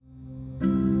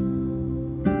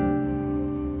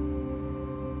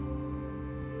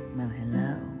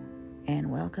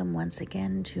welcome once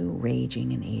again to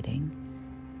Raging and Eating.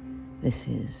 This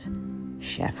is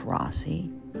Chef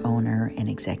Rossi, owner and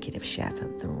executive chef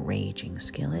of the Raging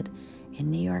Skillet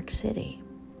in New York City.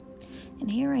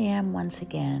 And here I am once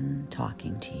again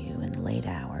talking to you in the late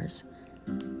hours.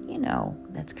 You know,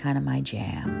 that's kind of my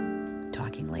jam,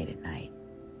 talking late at night.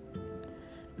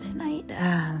 Tonight,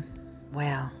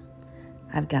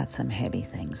 I've got some heavy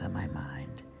things on my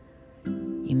mind.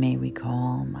 You may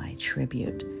recall my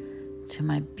tribute to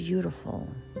my beautiful,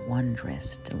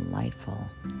 wondrous, delightful,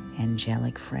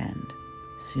 angelic friend,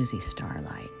 Susie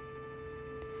Starlight.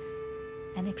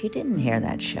 And if you didn't hear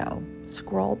that show,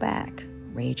 scroll back,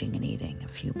 Raging and Eating, a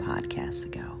few podcasts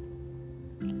ago.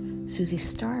 Susie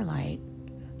Starlight,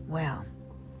 well,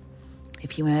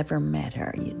 if you ever met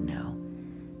her, you'd know.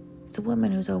 It's a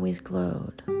woman who's always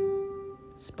glowed,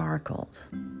 sparkled.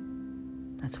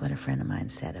 That's what a friend of mine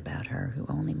said about her, who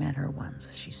only met her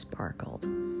once. She sparkled.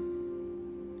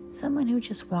 Someone who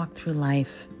just walked through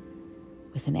life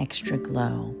with an extra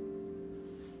glow,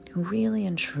 who really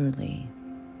and truly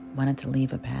wanted to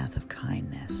leave a path of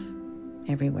kindness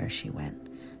everywhere she went.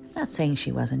 I'm not saying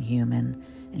she wasn't human,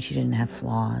 and she didn't have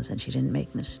flaws, and she didn't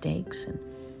make mistakes, and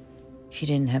she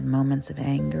didn't have moments of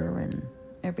anger and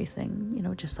everything,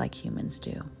 just like humans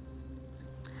do.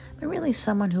 But really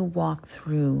someone who walked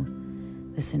through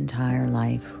this entire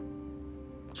life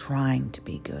trying to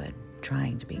be good,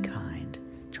 trying to be kind,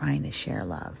 trying to share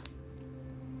love.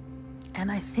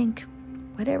 And I think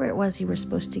whatever it was you were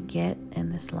supposed to get in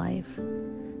this life,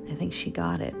 I think she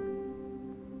got it.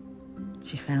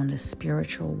 She found a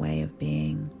spiritual way of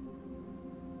being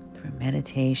through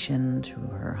meditation, through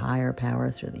her higher power,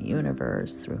 through the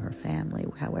universe, through her family.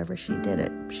 However she did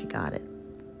it, she got it.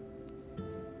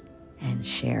 And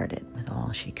shared it with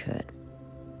all she could.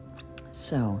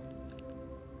 So,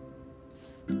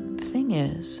 the thing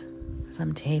is, as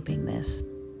I'm taping this,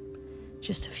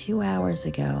 just a few hours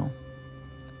ago,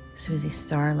 Susie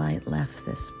Starlight left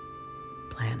this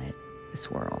planet, this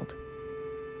world,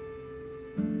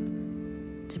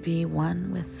 to be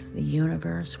one with the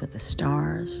universe, with the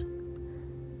stars.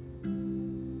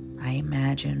 I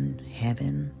imagine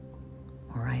heaven,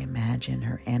 or I imagine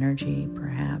her energy,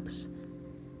 perhaps,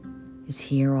 is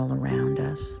here all around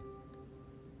us.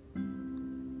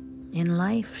 In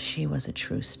life, she was a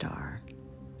true star.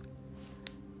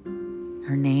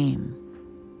 Her name,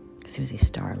 Susie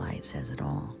Starlight, says it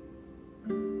all.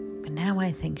 But now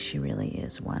I think she really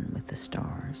is one with the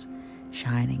stars,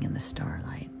 shining in the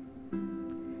starlight.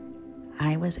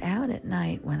 I was out at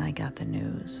night when I got the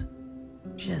news,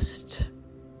 just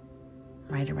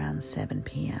right around 7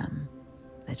 p.m.,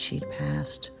 that she'd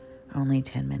passed only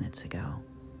 10 minutes ago,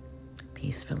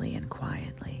 peacefully and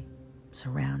quietly,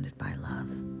 surrounded by love.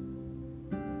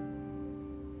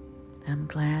 And I'm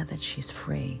glad that she's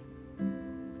free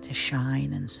to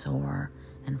shine and soar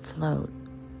and float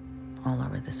all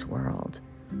over this world.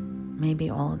 Maybe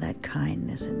all of that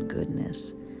kindness and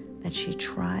goodness that she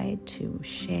tried to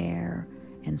share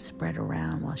and spread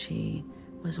around while she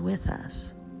was with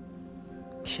us,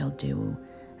 she'll do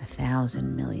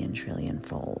 1,000 million trillion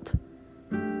fold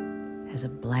as a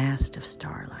blast of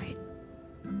starlight.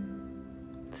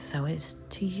 So it is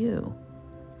to you,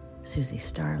 Susie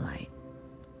Starlight,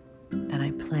 that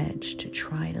I pledge to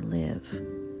try to live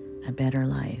a better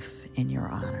life in your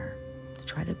honor, to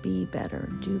try to be better,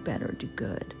 do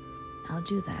good. I'll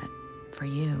do that for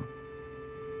you,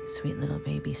 sweet little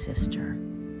baby sister.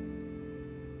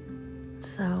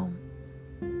 So,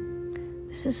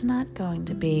 this is not going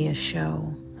to be a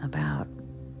show about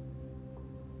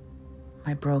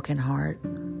my broken heart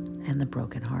and the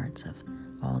broken hearts of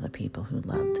all the people who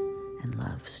loved and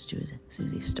love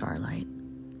Susie Starlight.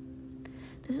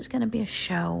 This is going to be a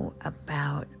show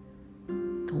about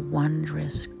the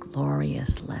wondrous,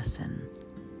 glorious lesson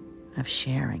of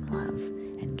sharing love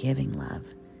and giving love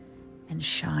and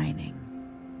shining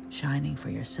for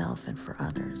yourself and for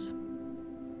others.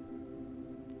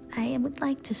 I would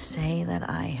like to say that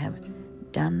I have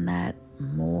done that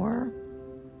more,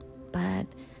 but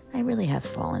I really have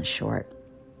fallen short.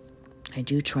 I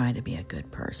do try to be a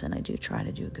good person. I do try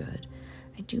to do good.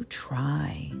 I do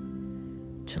try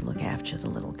to look after the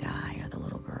little guy or the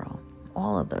little girl,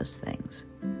 all of those things.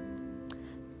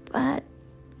 But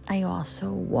I also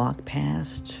walk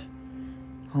past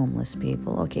homeless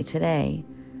people. Okay, today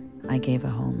I gave a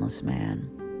homeless man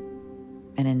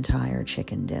an entire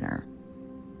chicken dinner.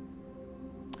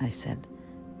 I said,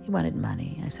 he wanted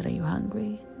money. I said, are you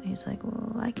hungry? He's like,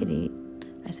 well, I could eat.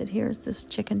 I said, here's this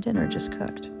chicken dinner just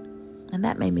cooked. And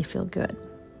that made me feel good.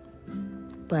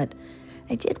 But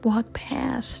I did walk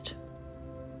past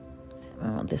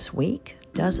this week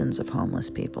dozens of homeless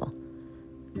people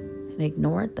and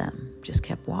ignored them, just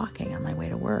kept walking on my way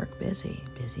to work, busy.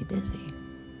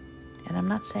 And I'm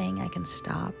not saying I can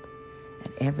stop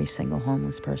at every single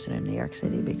homeless person in New York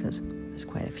City because there's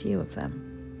quite a few of them.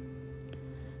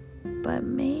 But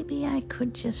maybe I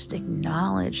could just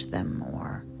acknowledge them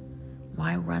more.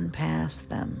 Why run past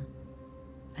them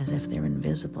as if they're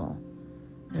invisible?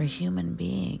 They're human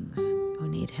beings who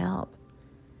need help.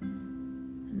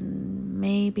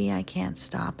 Maybe I can't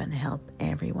stop and help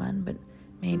everyone, but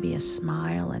maybe a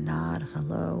smile, a nod,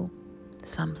 hello,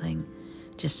 something,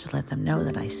 just to let them know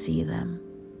that I see them,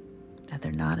 that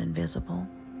they're not invisible.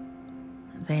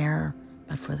 There,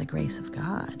 but for the grace of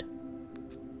God.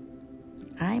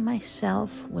 I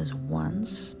myself was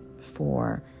once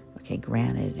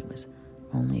granted it was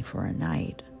only for a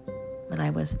night, but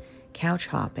I was couch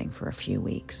hopping for a few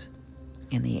weeks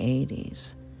in the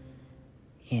 80s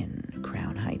in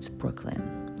Crown Heights,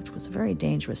 Brooklyn, which was a very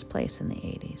dangerous place in the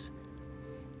 80s.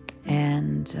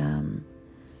 And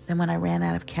then when I ran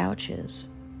out of couches,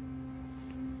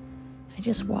 I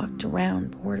just walked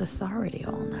around Port Authority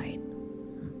all night.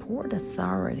 Port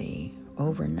Authority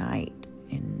overnight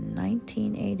in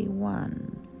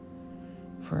 1981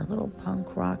 for a little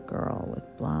punk rock girl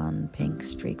with blonde pink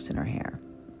streaks in her hair.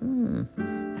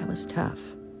 That was tough.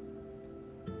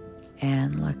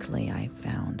 And luckily I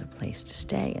found a place to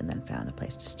stay and then found a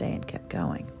place to stay and kept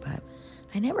going. But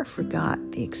I never forgot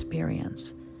the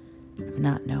experience of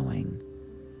not knowing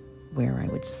where I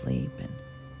would sleep and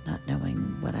not knowing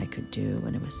what I could do.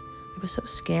 And I was so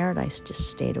scared I just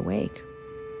stayed awake.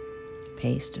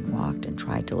 Paced and walked and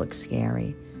tried to look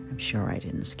scary. I'm sure I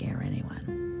didn't scare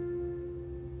anyone.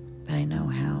 But I know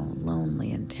how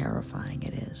lonely and terrifying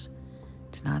it is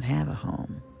to not have a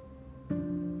home.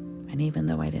 And even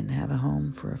though I didn't have a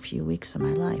home for a few weeks of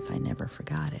my life, I never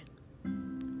forgot it.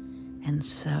 And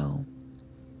so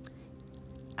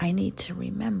I need to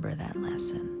remember that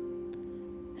lesson.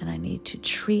 And I need to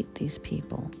treat these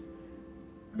people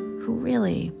who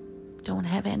really don't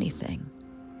have anything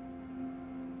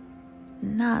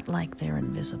not like they're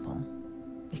invisible,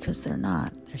 because they're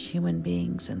not. They're human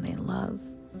beings, and they love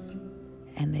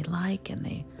and they like, and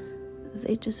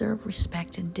they deserve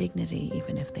respect and dignity,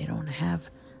 even if they don't have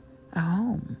a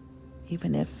home,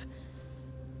 even if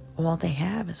all they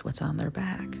have is what's on their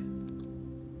back.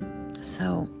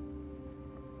 So,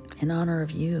 in honor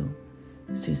of you,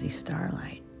 Susie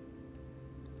Starlight,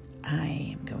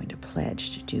 I am going to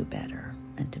pledge to do better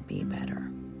and to be better,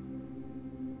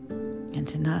 and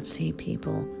to not see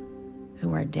people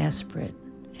who are desperate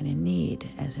and in need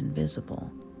as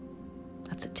invisible.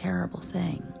 That's a terrible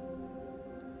thing.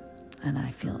 And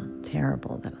I feel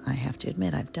terrible that I have to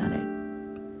admit I've done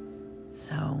it.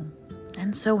 So,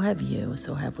 and so have you,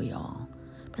 so have we all.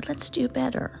 But let's do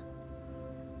better.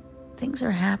 Things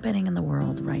are happening in the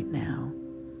world right now.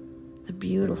 The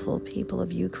beautiful people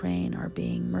of Ukraine are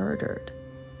being murdered,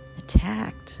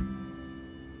 attacked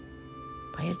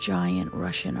by a giant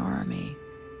Russian army.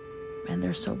 And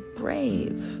they're so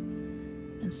brave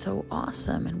and so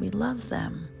awesome, and we love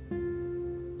them.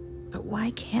 But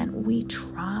why can't we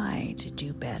try to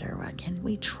do better? Why can't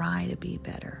we try to be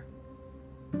better?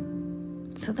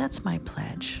 So that's my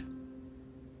pledge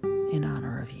in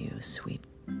honor of you, sweet,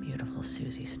 beautiful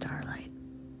Susie Starlight.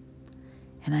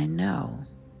 And I know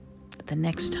that the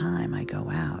next time I go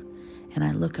out and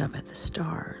I look up at the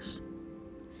stars,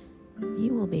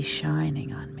 you will be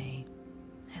shining on me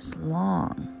as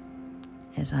long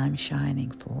as I'm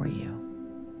shining for you.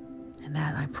 And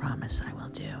that I promise I will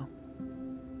do.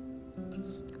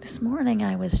 This morning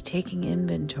I was taking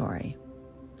inventory.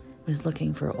 I was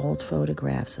looking for old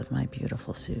photographs of my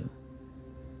beautiful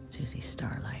Susie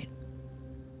Starlight.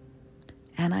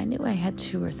 And I knew I had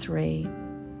 2 or 3,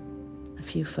 a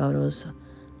few photos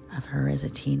of her as a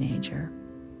teenager.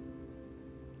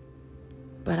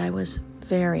 But I was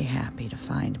very happy to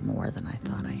find more than I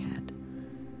thought I had.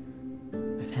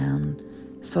 I found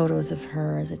photos of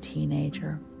her as a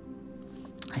teenager.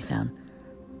 I found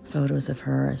photos of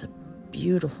her as a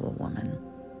beautiful woman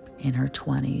in her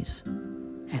 20s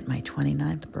at my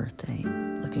 29th birthday,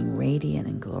 looking radiant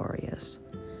and glorious.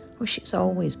 Well, she's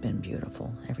always been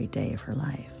beautiful every day of her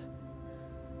life,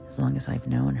 as long as I've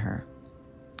known her.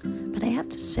 But I have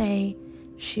to say,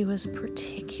 she was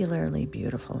particularly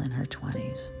beautiful in her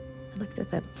 20s. I looked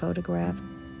at that photograph,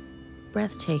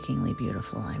 breathtakingly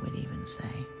beautiful, I would even say.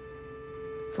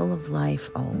 Full of life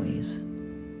always.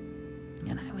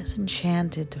 And I was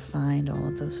enchanted to find all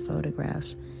of those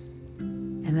photographs.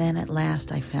 And then at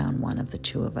last I found one of the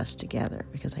 2 of us together,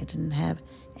 because I didn't have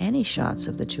any shots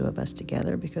of the 2 of us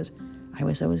together because I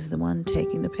was always the one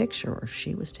taking the picture, or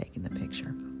she was taking the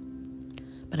picture.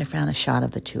 But I found a shot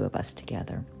of the 2 of us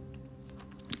together.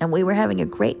 And we were having a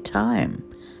great time.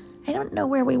 I don't know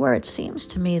where we were. It seems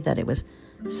to me that it was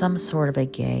some sort of a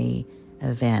gay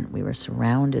event. We were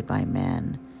surrounded by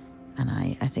men. And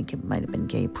I think it might have been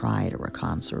gay pride or a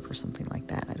concert or something like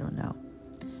that. I don't know.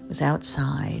 It was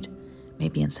outside,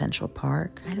 maybe in Central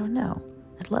Park. I don't know.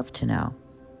 I'd love to know.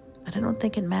 But I don't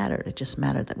think it mattered. It just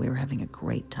mattered that we were having a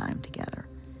great time together.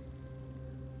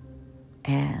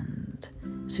 And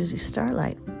Susie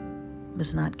Starlight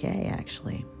was not gay,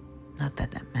 actually. Not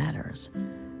that that matters.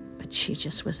 But she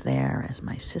just was there as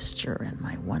my sister and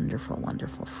my wonderful,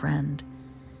 wonderful friend,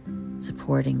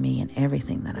 supporting me in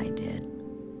everything that I did.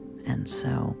 And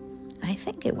so I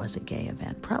think it was a gay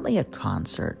event, probably a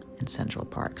concert in Central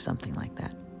Park, something like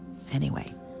that.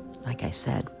 Anyway, like I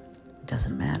said, it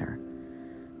doesn't matter.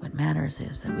 What matters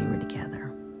is that we were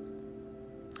together.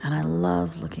 And I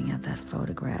love looking at that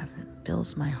photograph. It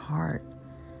fills my heart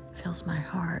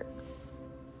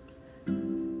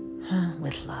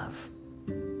with love.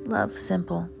 Love,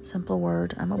 simple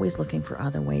word. I'm always looking for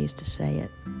other ways to say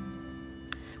it.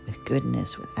 With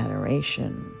goodness, with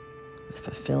adoration, with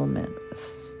fulfillment,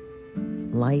 with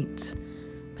light.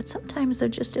 But sometimes there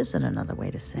just isn't another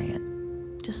way to say it.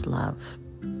 Just love.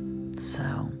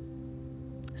 So,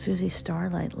 Susie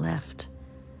Starlight left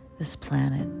this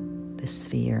planet, this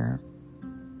sphere,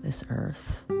 this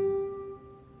earth,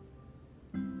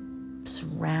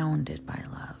 surrounded by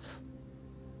love.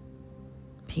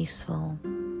 Peaceful,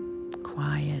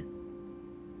 quiet,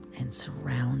 and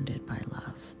surrounded by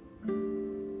love.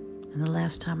 And the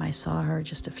last time I saw her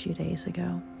just a few days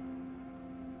ago,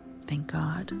 thank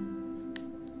God,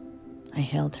 I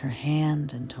held her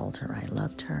hand and told her I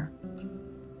loved her.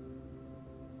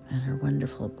 And her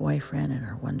wonderful boyfriend and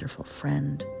her wonderful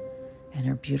friend and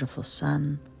her beautiful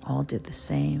son all did the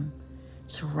same,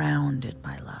 surrounded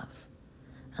by love,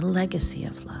 a legacy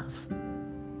of love.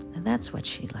 And that's what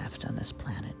she left on this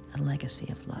planet, a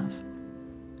legacy of love.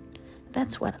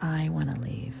 That's what I want to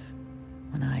leave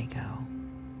when I go.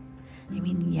 I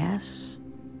mean, yes,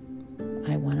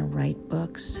 I want to write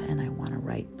books and I want to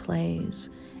write plays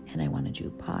and I want to do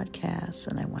podcasts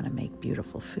and I want to make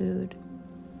beautiful food.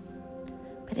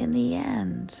 But in the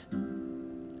end,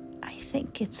 I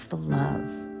think it's the love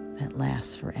that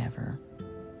lasts forever.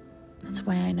 That's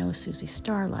why I know Susie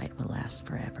Starlight will last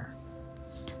forever.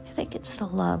 I think it's the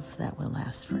love that will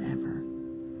last forever.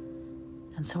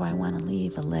 And so I want to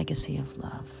leave a legacy of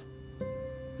love.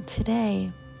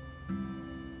 Today,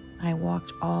 I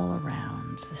walked all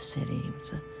around the city. It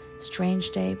was a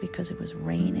strange day because it was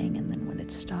raining, and then when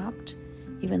it stopped,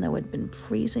 even though it had been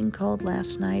freezing cold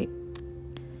last night,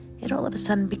 it all of a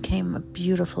sudden became a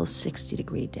beautiful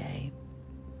 60-degree day.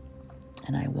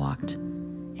 And I walked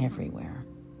everywhere.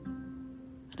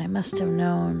 And I must have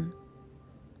known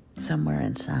somewhere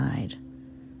inside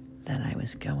that I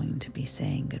was going to be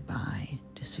saying goodbye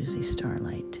to Susie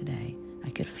Starlight today. I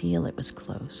could feel it was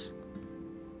close.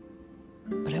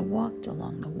 But I walked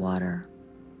along the water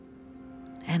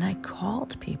and I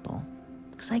called people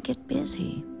because I get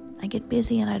busy.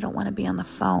 And I don't want to be on the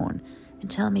phone and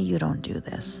tell me you don't do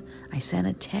this. I sent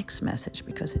a text message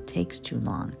because it takes too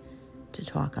long to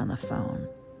talk on the phone.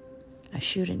 I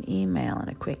shoot an email and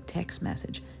a quick text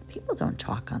message. People don't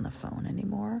talk on the phone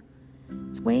anymore.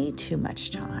 It's way too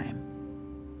much time.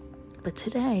 But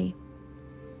today,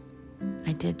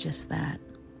 I did just that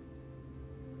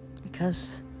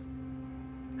because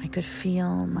I could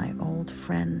feel my old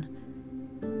friend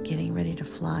getting ready to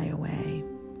fly away.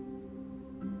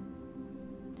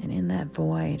 And in that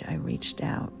void, I reached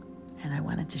out and I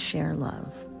wanted to share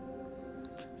love.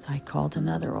 So I called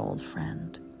another old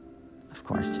friend, of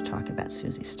course, to talk about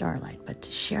Susie Starlight, but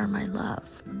to share my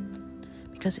love.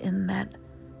 Because in that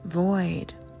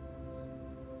void,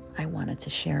 I wanted to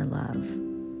share love.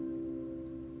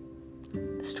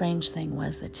 The strange thing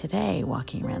was that today,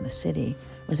 walking around the city,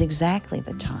 was exactly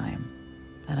the time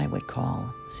that I would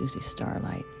call Susie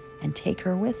Starlight and take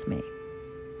her with me.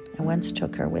 I once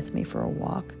took her with me for a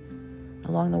walk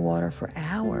along the water for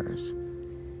hours.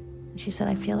 And she said,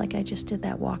 I feel like I just did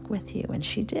that walk with you. And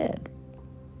she did.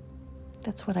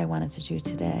 That's what I wanted to do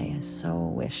today. I so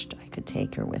wished I could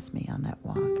take her with me on that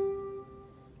walk.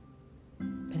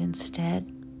 But instead,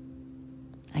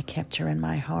 I kept her in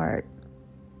my heart.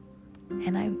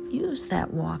 And I used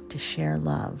that walk to share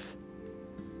love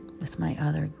with my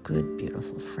other good,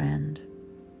 beautiful friend.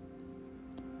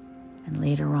 And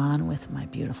later on with my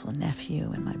beautiful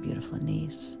nephew and my beautiful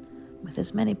niece, with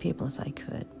as many people as I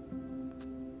could.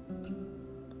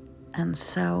 And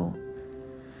so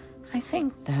I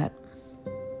think that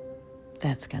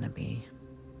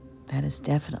is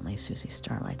definitely Susie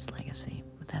Starlight's legacy.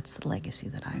 But that's the legacy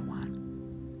that I want.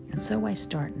 And so I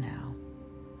start now.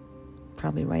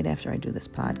 probably right after I do this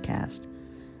podcast,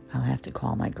 I'll have to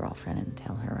call my girlfriend and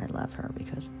tell her I love her,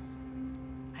 because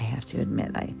I have to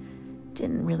admit I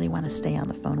didn't really want to stay on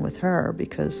the phone with her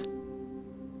because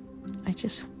I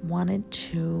just wanted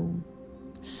to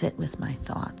sit with my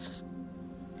thoughts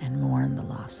and mourn the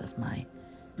loss of my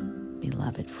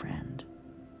beloved friend.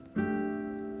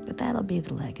 But that'll be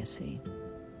the legacy.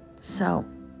 So,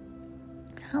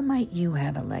 how might you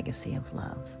have a legacy of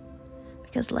love?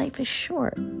 Because life is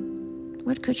short.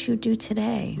 What could you do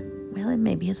today? Well,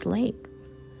 maybe it's late,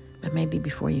 but maybe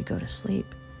before you go to sleep,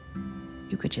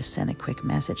 you could just send a quick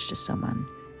message to someone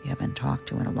you haven't talked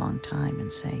to in a long time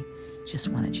and say, just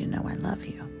wanted you to know I love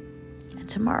you. And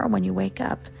tomorrow when you wake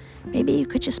up, maybe you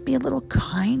could just be a little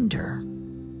kinder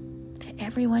to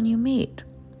everyone you meet,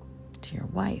 to your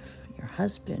wife, your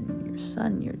husband, your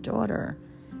son, your daughter,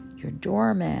 your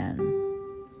doorman,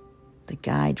 the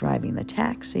guy driving the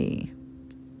taxi,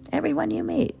 everyone you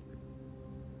meet.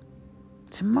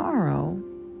 Tomorrow,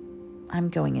 I'm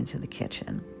going into the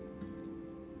kitchen,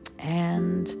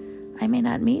 and I may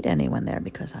not meet anyone there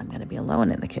because I'm going to be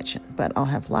alone in the kitchen, but I'll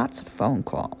have lots of phone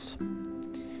calls.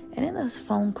 And in those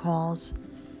phone calls,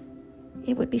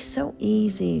 it would be so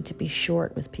easy to be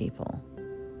short with people.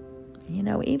 You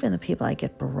know, even the people I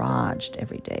get barraged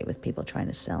every day with people trying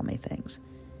to sell me things.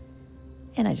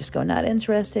 And I just go, not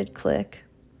interested, click.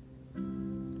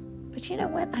 But you know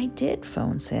what? I did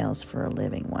phone sales for a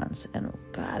living once, and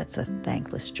God, it's a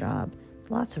thankless job.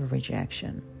 Lots of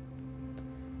rejection.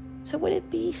 So would it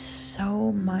be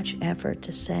so much effort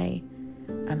to say,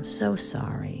 I'm so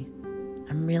sorry.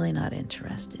 I'm really not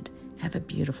interested. Have a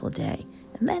beautiful day.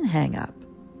 And then hang up.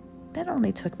 That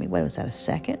only took me, what was that, a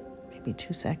second? Maybe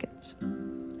 2 seconds.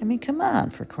 I mean, come on,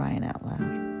 for crying out loud.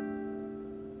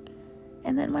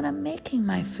 And then when I'm making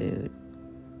my food,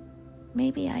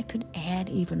 maybe I could add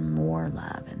even more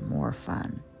love and more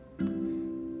fun.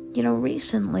 You know,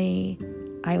 recently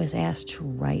I was asked to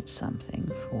write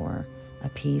something for a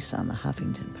piece on the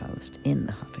Huffington Post, in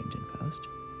the Huffington Post,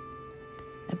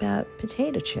 about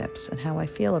potato chips and how I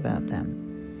feel about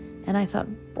them. And I thought,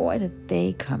 boy, did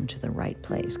they come to the right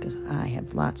place, because I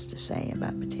have lots to say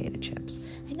about potato chips.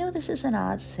 I know this is an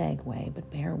odd segue,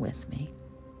 but bear with me.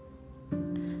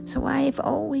 So I've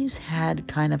always had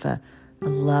kind of a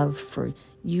love for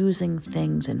using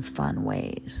things in fun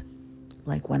ways.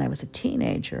 Like when I was a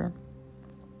teenager,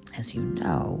 as you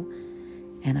know,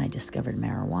 and I discovered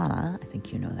marijuana, I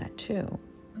think you know that too,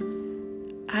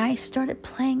 I started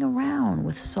playing around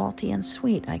with salty and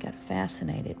sweet. I got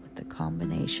fascinated with the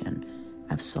combination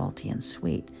of salty and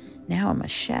sweet. Now I'm a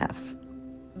chef,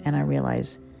 and I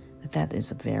realize that that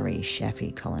is a very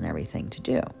chefy culinary thing to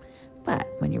do. But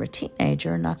when you're a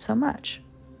teenager, not so much.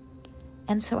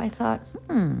 And so I thought,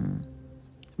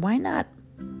 why not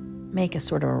make a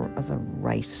sort of a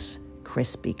Rice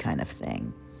Krispie kind of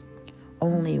thing,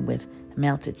 only with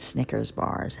melted Snickers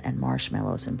bars and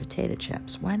marshmallows and potato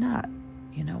chips? Why not?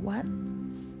 You know what?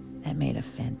 That made a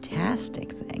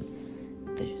fantastic thing.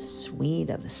 The sweet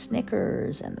of the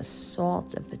Snickers and the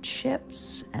salt of the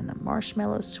chips and the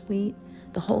marshmallow sweet,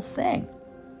 the whole thing.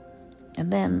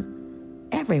 And then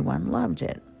everyone loved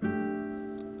it.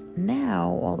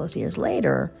 Now, all those years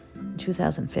later, in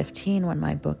 2015, when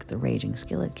my book, The Raging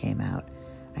Skillet, came out,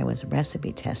 I was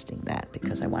recipe testing that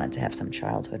because I wanted to have some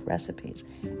childhood recipes.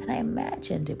 And I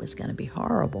imagined it was going to be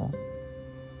horrible.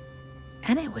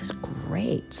 And it was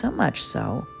great, so much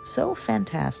so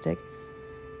fantastic,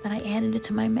 that I added it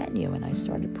to my menu and I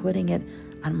started putting it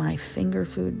on my finger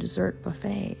food dessert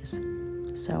buffets.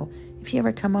 So if you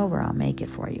ever come over, I'll make it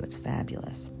for you. It's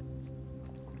fabulous.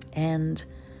 And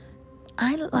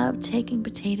I love taking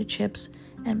potato chips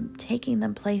and taking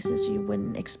them places you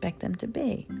wouldn't expect them to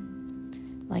be.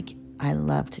 Like, I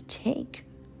love to take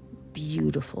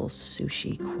beautiful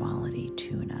sushi quality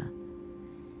tuna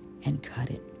and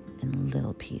cut it in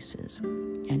little pieces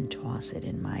and toss it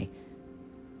in my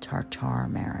tartare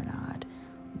marinade,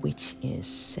 which is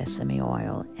sesame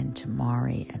oil and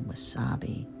tamari and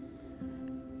wasabi.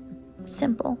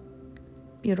 Simple,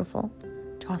 beautiful.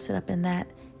 Toss it up in that,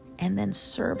 and then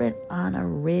serve it on a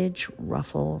ridge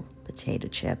ruffle potato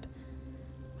chip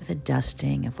with a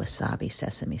dusting of wasabi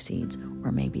sesame seeds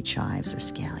or maybe chives or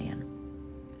scallion.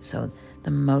 So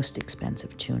the most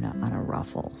expensive tuna on a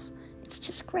Ruffles. It's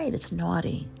just great. It's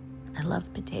naughty. I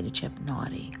love potato chip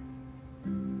naughty.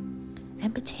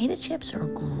 And potato chips are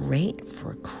great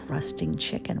for crusting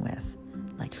chicken with.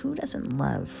 Like, who doesn't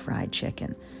love fried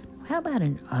chicken? How about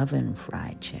an oven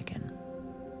fried chicken?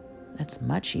 That's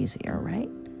much easier, right?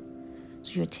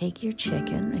 So you take your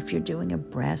chicken. If you're doing a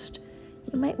breast,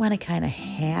 you might want to kind of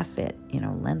half it,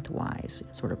 lengthwise,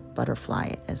 sort of butterfly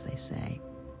it, as they say.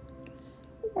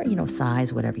 or,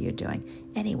 thighs, whatever you're doing.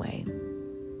 Anyway,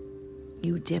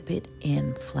 you dip it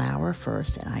in flour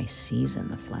first, and I season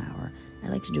the flour. I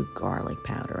like to do garlic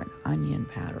powder and onion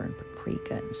powder and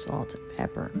paprika and salt and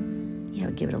pepper.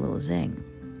 Give it a little zing.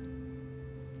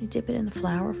 You dip it in the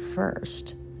flour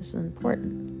first. This is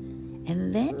important.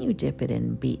 And then you dip it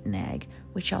in beaten egg,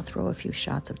 which I'll throw a few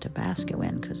shots of Tabasco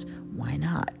in, because why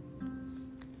not?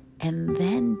 And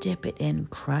then dip it in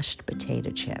crushed potato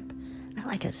chip. I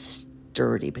like a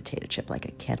sturdy potato chip, like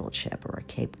a kettle chip or a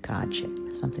Cape Cod chip,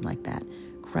 something like that.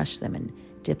 Crush them and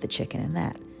dip the chicken in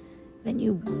that. Then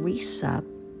you grease up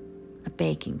a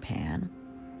baking pan.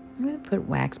 You put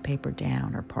wax paper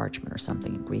down or parchment or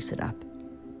something and grease it up.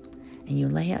 And you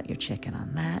lay out your chicken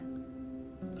on that.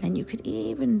 And you could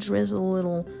even drizzle a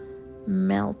little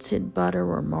melted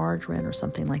butter or margarine or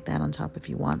something like that on top if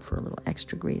you want for a little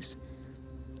extra grease.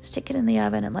 Stick it in the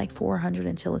oven at like 400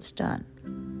 until it's done.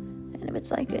 And if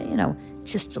it's like,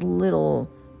 just a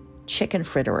little chicken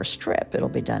fritter or strip, it'll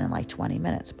be done in like 20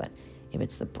 minutes. But if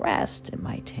it's the breast, it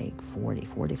might take 40,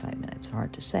 45 minutes.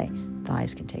 Hard to say.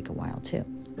 Thighs can take a while too.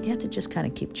 You have to just kind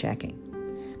of keep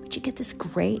checking. But you get this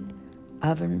great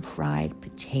oven-fried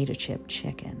potato chip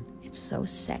chicken. It's so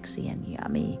sexy and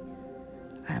yummy.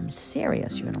 I'm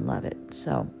serious, you're going to love it.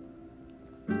 So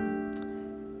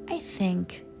I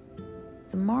think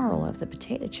the moral of the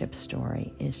potato chip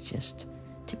story is just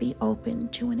to be open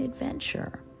to an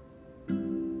adventure.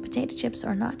 Potato chips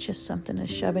are not just something to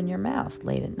shove in your mouth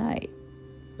late at night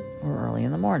or early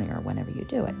in the morning or whenever you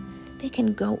do it. They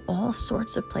can go all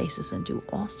sorts of places and do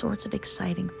all sorts of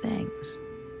exciting things.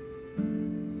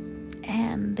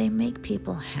 And they make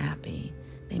people happy.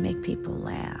 They make people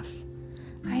laugh.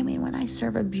 I mean, when I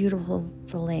serve a beautiful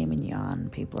filet mignon,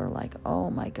 people are like, oh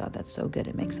my God, that's so good.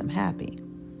 It makes them happy.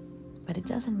 But it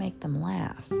doesn't make them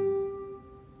laugh.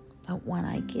 But when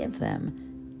I give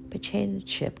them potato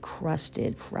chip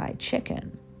crusted fried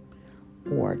chicken,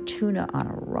 or tuna on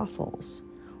a Ruffles,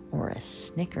 or a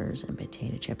Snickers and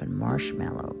potato chip and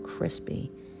marshmallow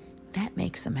crispy, that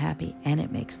makes them happy and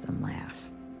it makes them laugh.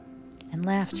 And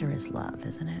laughter is love,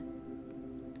 isn't it?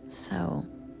 So,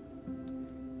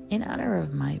 in honor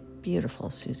of my beautiful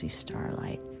Susie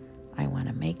Starlight, I want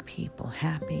to make people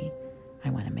happy. I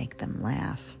want to make them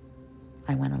laugh.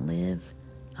 I want to live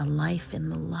a life in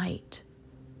the light.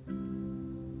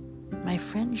 My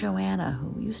friend Joanna,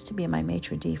 who used to be my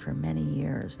maitre d' for many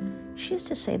years, she used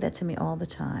to say that to me all the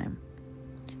time.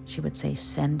 She would say,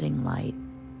 sending light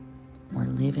or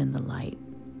live in the light.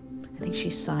 I think she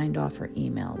signed off her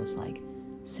email was like,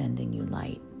 sending you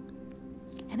light.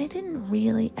 And it didn't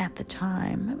really, at the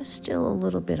time, I was still a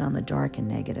little bit on the dark and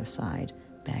negative side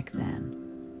back then.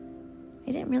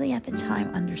 I didn't really at the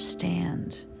time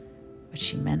understand what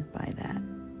she meant by that.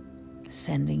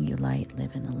 Sending you light,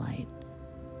 live in the light.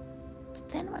 But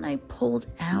then when I pulled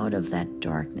out of that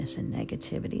darkness and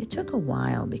negativity, it took a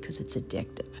while because it's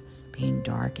addictive. Being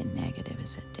dark and negative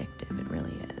is addictive. It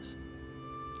really is.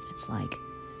 It's like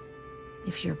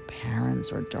if your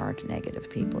parents are dark, negative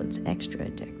people, it's extra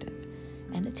addictive.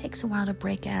 And it takes a while to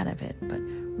break out of it. But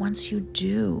once you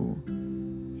do,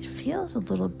 it feels a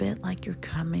little bit like you're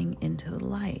coming into the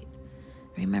light.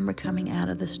 I remember coming out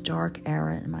of this dark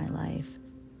era in my life,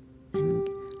 and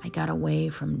I got away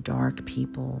from dark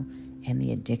people and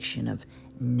the addiction of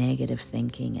negative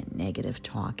thinking and negative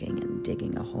talking and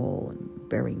digging a hole and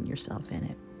burying yourself in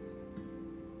it.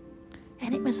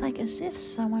 And it was like as if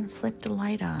someone flipped the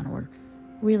light on, or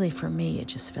really for me, it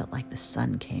just felt like the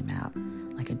sun came out,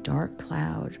 like a dark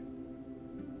cloud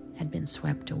had been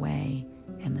swept away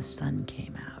and the sun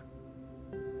came out.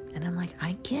 And I'm like,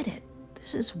 I get it.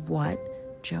 This is what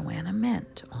Joanna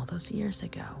meant all those years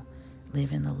ago.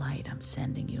 Live in the light. I'm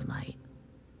sending you light.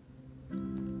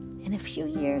 And a few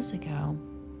years ago,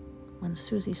 when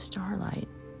Susie Starlight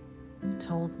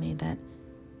told me that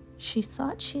she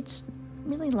thought she'd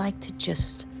really like to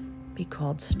just be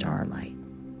called Starlight,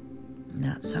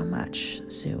 not so much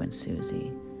Sue and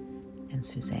Susie and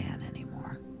Suzanne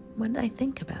anymore. What did I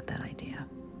think about that idea?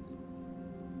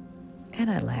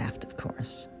 And I laughed, of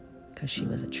course, because she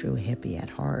was a true hippie at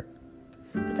heart.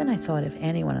 But then I thought if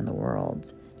anyone in the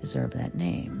world deserved that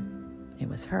name, it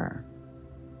was her.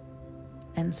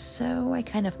 And so I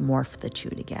kind of morphed the two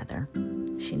together.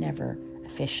 She never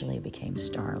officially became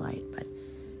Starlight, but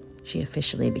she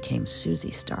officially became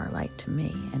Susie Starlight to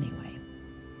me anyway.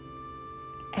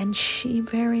 And she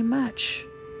very much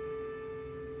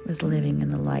was living in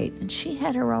the light, and she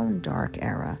had her own dark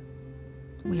era.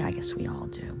 I guess we all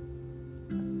do.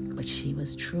 But she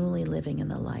was truly living in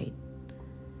the light.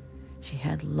 She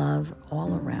had love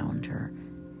all around her,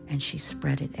 and she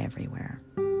spread it everywhere.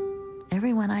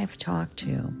 Everyone I've talked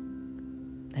to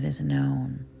that is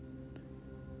known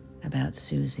about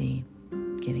Susie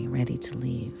getting ready to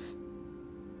leave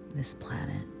this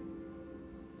planet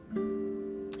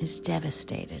is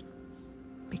devastated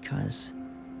because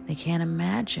they can't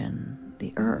imagine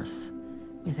the earth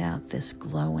without this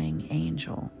glowing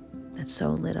angel that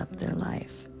so lit up their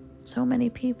life. So many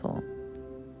people.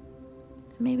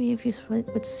 Maybe if you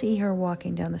would see her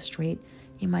walking down the street,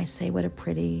 you might say, what a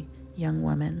pretty young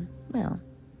woman. Well,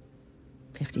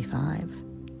 55,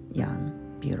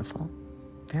 young, beautiful,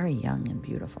 very young and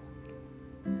beautiful.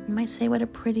 You might say, what a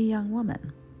pretty young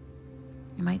woman.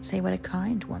 You might say, what a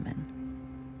kind woman.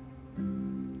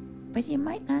 But you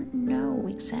might not know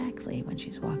exactly when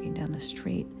she's walking down the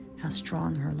street how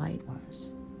strong her light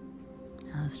was,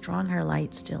 how strong her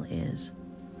light still is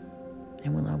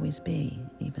and will always be,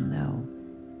 even though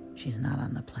she's not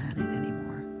on the planet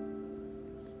anymore.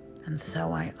 And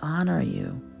so I honor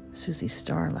you, Susie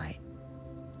Starlight,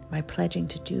 by pledging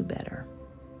to do better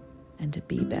and to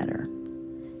be better.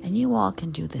 And you all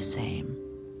can do the same,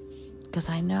 because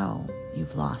I know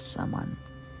you've lost someone.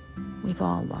 We've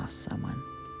all lost someone.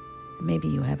 Maybe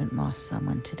you haven't lost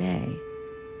someone today,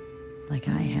 like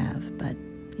I have, but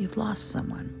you've lost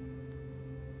someone.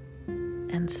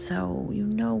 And so you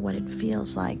know what it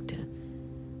feels like to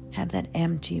have that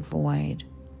empty void,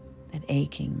 that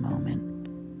aching moment,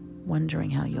 wondering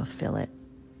how you'll fill it.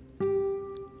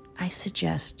 I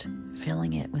suggest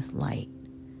filling it with light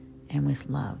and with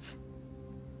love,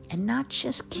 and not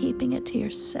just keeping it to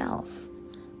yourself,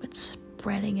 but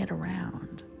spreading it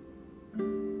around.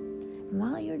 And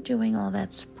while you're doing all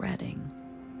that spreading,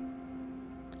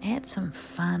 add some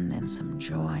fun and some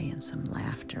joy and some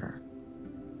laughter.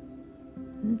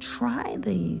 And try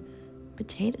the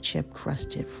potato chip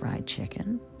crusted fried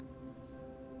chicken,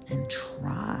 and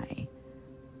try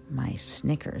my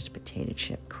Snickers potato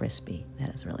chip crispy.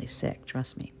 That is really sick,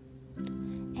 trust me.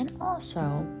 And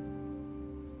also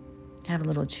have a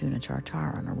little tuna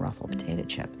tartare on a ruffle potato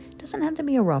chip. It doesn't have to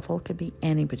be a ruffle, it could be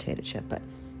any potato chip, but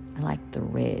I like the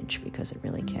ridge because it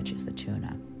really catches the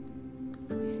tuna.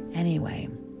 Anyway,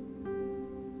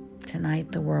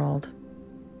 tonight the world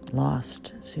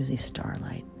lost Susie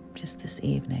Starlight just this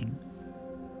evening.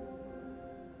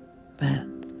 But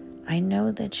I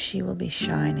know that she will be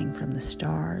shining from the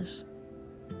stars.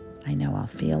 I know I'll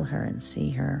feel her and see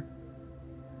her.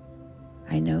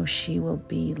 I know she will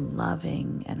be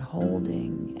loving and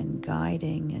holding and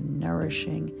guiding and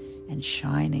nourishing and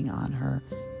shining on her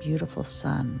beautiful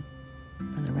son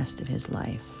for the rest of his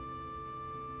life.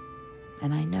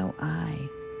 And I know I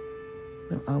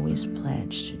will always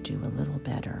pledge to do a little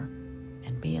better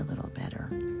and be a little better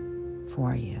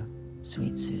for you,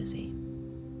 sweet Susie.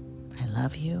 I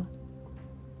love you,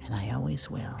 and I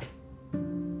always will.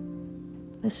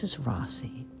 This is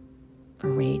Rossi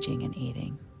for Raging and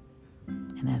Eating.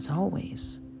 And as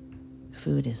always,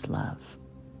 food is love,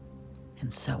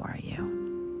 and so are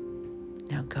you.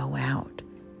 Now go out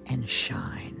and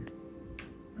shine.